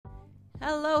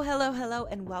Hello, hello, hello,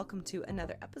 and welcome to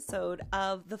another episode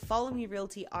of the Follow Me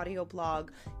Realty audio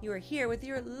blog. You are here with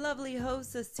your lovely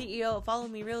host, the CEO of Follow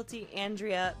Me Realty,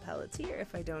 Andrea Pelletier,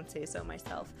 if I don't say so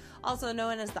myself, also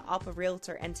known as the Alpha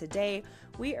Realtor. And today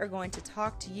we are going to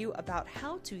talk to you about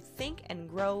how to think and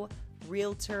grow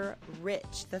Realtor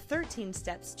Rich, the 13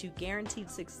 steps to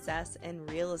guaranteed success in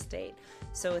real estate.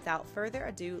 So without further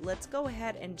ado, let's go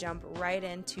ahead and jump right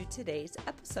into today's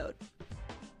episode.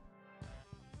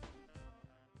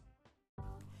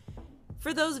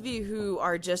 For those of you who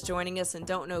are just joining us and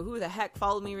don't know who the heck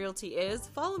Follow Me Realty is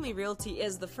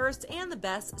the first and the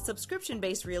best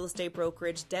subscription-based real estate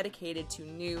brokerage dedicated to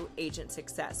new agent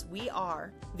success. We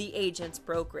are the agent's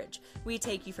brokerage. We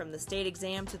take you from the state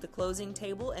exam to the closing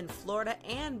table in Florida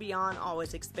and beyond,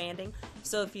 always expanding.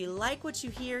 So if you like what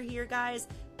you hear here, guys,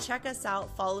 check us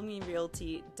out,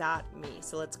 followmerealty.me.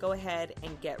 So let's go ahead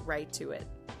and get right to it.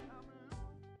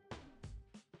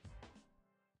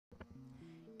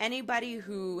 Anybody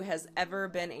who has ever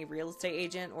been a real estate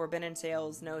agent or been in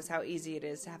sales knows how easy it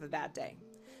is to have a bad day.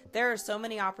 There are so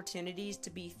many opportunities to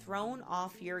be thrown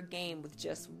off your game with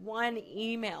just one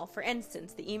email. For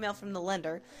instance, the email from the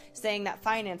lender saying that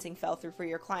financing fell through for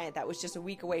your client that was just a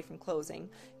week away from closing,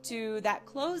 to that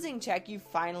closing check you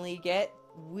finally get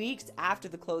weeks after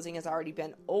the closing has already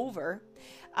been over,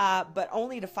 but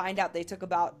only to find out they took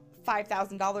about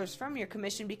 $5,000 from your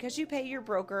commission because you pay your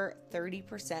broker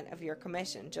 30% of your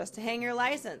commission just to hang your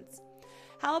license.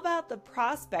 How about the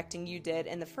prospecting you did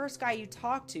and the first guy you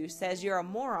talked to says you're a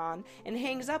moron and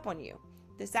hangs up on you?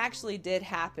 This actually did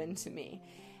happen to me.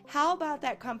 How about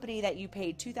that company that you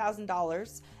paid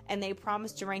 $2,000 and they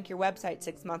promised to rank your website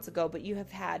 6 months ago, but you have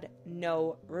had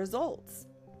no results?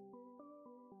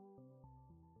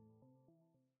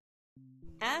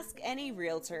 Ask any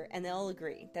realtor and they'll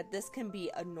agree that this can be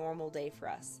a normal day for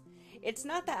us. It's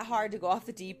not that hard to go off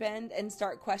the deep end and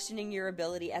start questioning your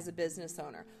ability as a business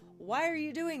owner. Why are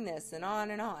you doing this? And on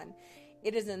and on.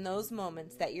 It is in those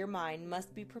moments that your mind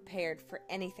must be prepared for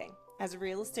anything. As a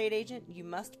real estate agent, you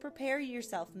must prepare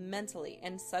yourself mentally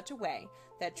in such a way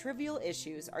that trivial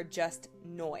issues are just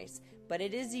noise. But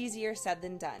it is easier said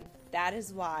than done. That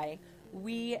is why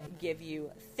we give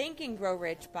you Think and Grow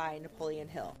Rich by Napoleon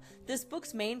Hill. This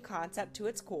book's main concept to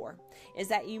its core is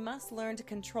that you must learn to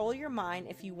control your mind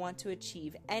if you want to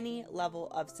achieve any level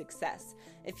of success.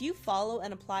 If you follow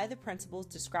and apply the principles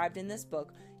described in this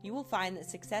book, you will find that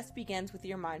success begins with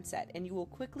your mindset, and you will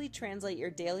quickly translate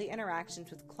your daily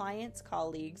interactions with clients,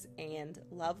 colleagues, and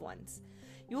loved ones.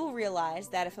 You will realize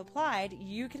that if applied,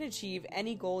 you can achieve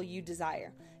any goal you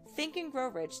desire. Think and Grow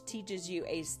Rich teaches you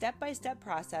a step-by-step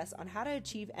process on how to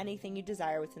achieve anything you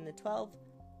desire within the 12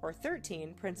 or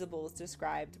 13 principles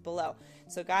described below.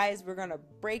 So guys, we're going to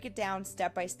break it down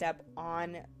step by step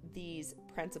on these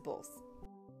principles.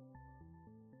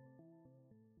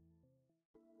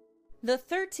 The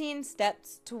 13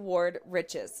 steps toward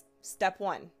riches. Step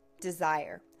 1,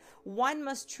 desire. One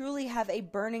must truly have a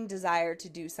burning desire to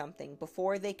do something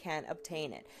before they can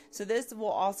obtain it. So this will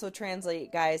also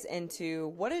translate, guys, into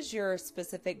what is your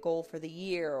specific goal for the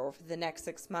year or for the next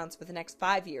 6 months, for the next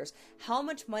 5 years? How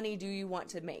much money do you want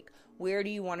to make? Where do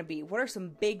you want to be? What are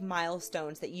some big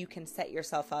milestones that you can set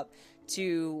yourself up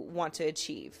to want to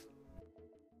achieve?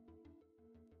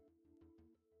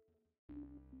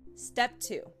 Step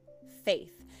 2,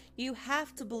 faith. You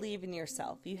have to believe in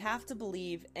yourself. You have to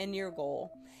believe in your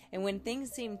goal. And when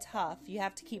things seem tough, you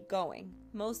have to keep going.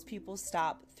 Most people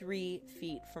stop 3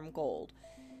 feet from gold.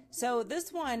 So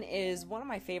this one is one of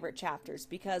my favorite chapters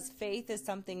because faith is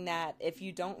something that if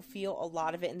you don't feel a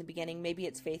lot of it in the beginning, maybe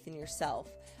it's faith in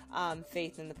yourself,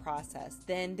 faith in the process,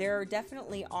 then there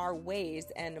definitely are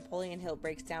ways, and Napoleon Hill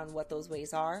breaks down what those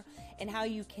ways are and how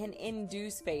you can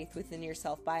induce faith within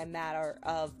yourself by a matter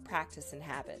of practice and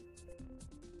habit.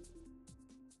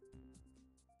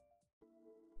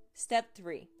 Step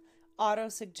 3,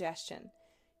 auto-suggestion.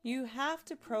 You have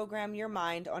to program your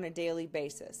mind on a daily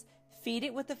basis. Feed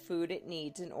it with the food it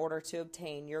needs in order to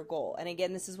obtain your goal. And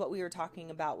again, this is what we were talking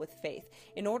about with faith.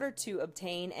 In order to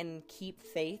obtain and keep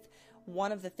faith,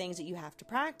 one of the things that you have to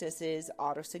practice is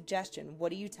auto-suggestion.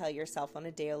 What do you tell yourself on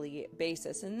a daily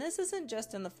basis? And this isn't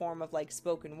just in the form of like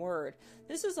spoken word.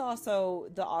 This is also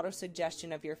the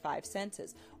auto-suggestion of your 5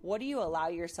 senses. What do you allow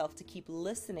yourself to keep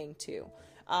listening to?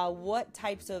 What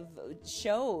types of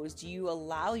shows do you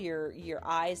allow your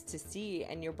eyes to see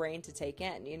and your brain to take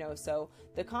in? So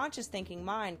the conscious thinking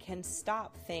mind can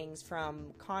stop things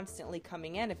from constantly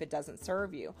coming in if it doesn't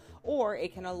serve you, or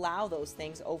it can allow those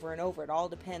things over and over. It all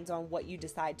depends on what you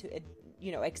decide to,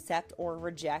 accept or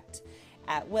reject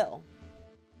at will.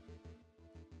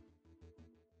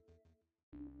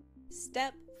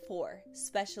 Step 4,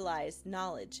 specialized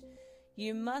knowledge.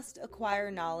 You must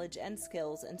acquire knowledge and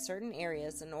skills in certain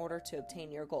areas in order to obtain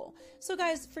your goal. So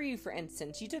guys, for you, for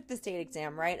instance, you took the state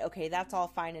exam, right? Okay, that's all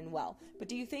fine and well. But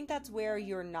do you think that's where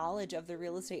your knowledge of the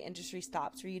real estate industry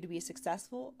stops for you to be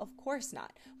successful? Of course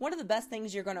not. One of the best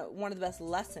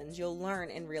lessons you'll learn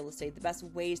in real estate, the best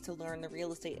ways to learn the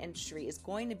real estate industry is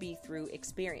going to be through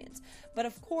experience. But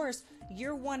of course,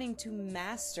 you're wanting to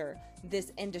master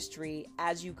this industry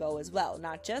as you go as well,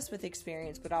 not just with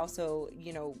experience, but also,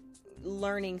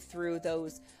 learning through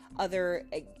those other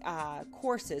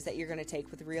courses that you're going to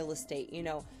take with real estate,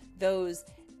 those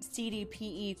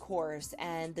CDPE course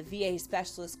and the VA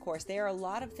specialist course. There are a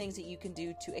lot of things that you can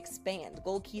do to expand,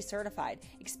 Gold Key certified,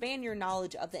 expand your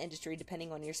knowledge of the industry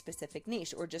depending on your specific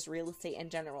niche or just real estate in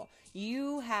general.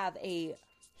 You have a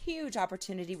huge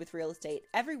opportunity with real estate.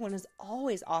 Everyone is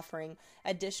always offering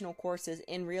additional courses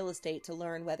in real estate to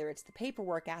learn, whether it's the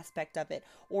paperwork aspect of it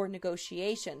or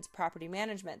negotiations, property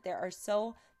management. There are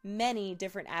so many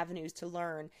different avenues to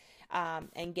learn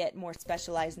and get more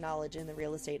specialized knowledge in the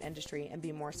real estate industry and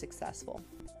be more successful.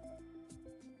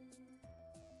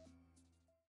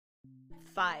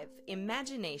 5,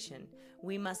 imagination.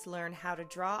 We must learn how to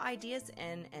draw ideas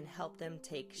in and help them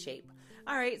take shape.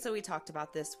 All right, so we talked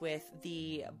about this with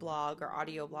the blog or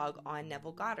audio blog on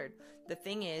Neville Goddard. The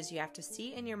thing is, you have to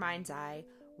see in your mind's eye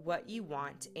what you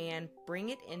want and bring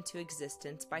it into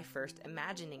existence by first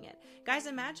imagining it. Guys,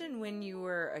 imagine when you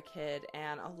were a kid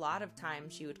and a lot of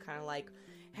times you would kind of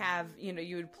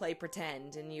you would play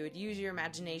pretend and you would use your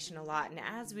imagination a lot. And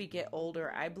as we get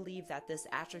older, I believe that this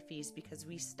atrophies because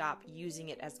we stop using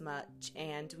it as much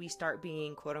and we start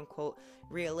being quote unquote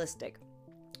realistic.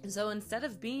 So instead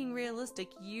of being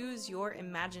realistic, use your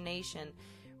imagination.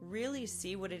 Really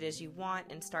see what it is you want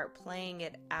and start playing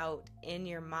it out in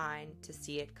your mind to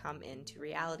see it come into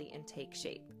reality and take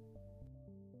shape.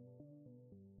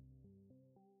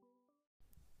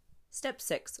 Step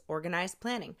 6, organized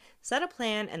planning. Set a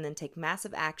plan and then take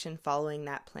massive action following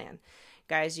that plan.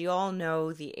 Guys, you all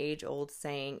know the age-old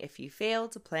saying, if you fail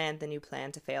to plan, then you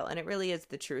plan to fail. And it really is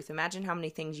the truth. Imagine how many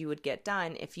things you would get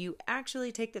done if you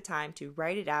actually take the time to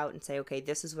write it out and say, okay,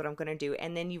 this is what I'm going to do.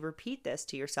 And then you repeat this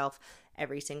to yourself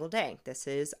every single day. This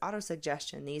is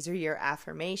auto-suggestion. These are your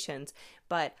affirmations.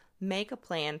 But make a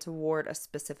plan toward a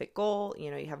specific goal.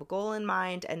 You have a goal in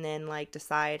mind and then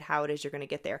decide how it is you're going to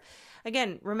get there.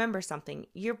 Again, remember something.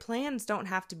 Your plans don't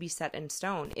have to be set in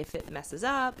stone. If it messes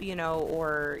up, and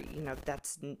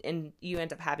you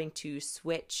end up having to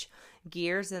switch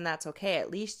gears, then that's okay. At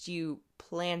least you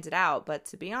planned it out. But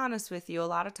to be honest with you, a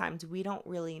lot of times we don't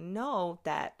really know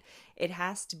that it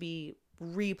has to be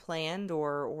replanned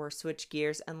or switch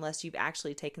gears unless you've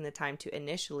actually taken the time to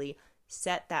initially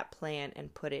set that plan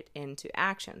and put it into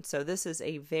action. So this is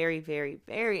a very, very,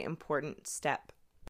 very important step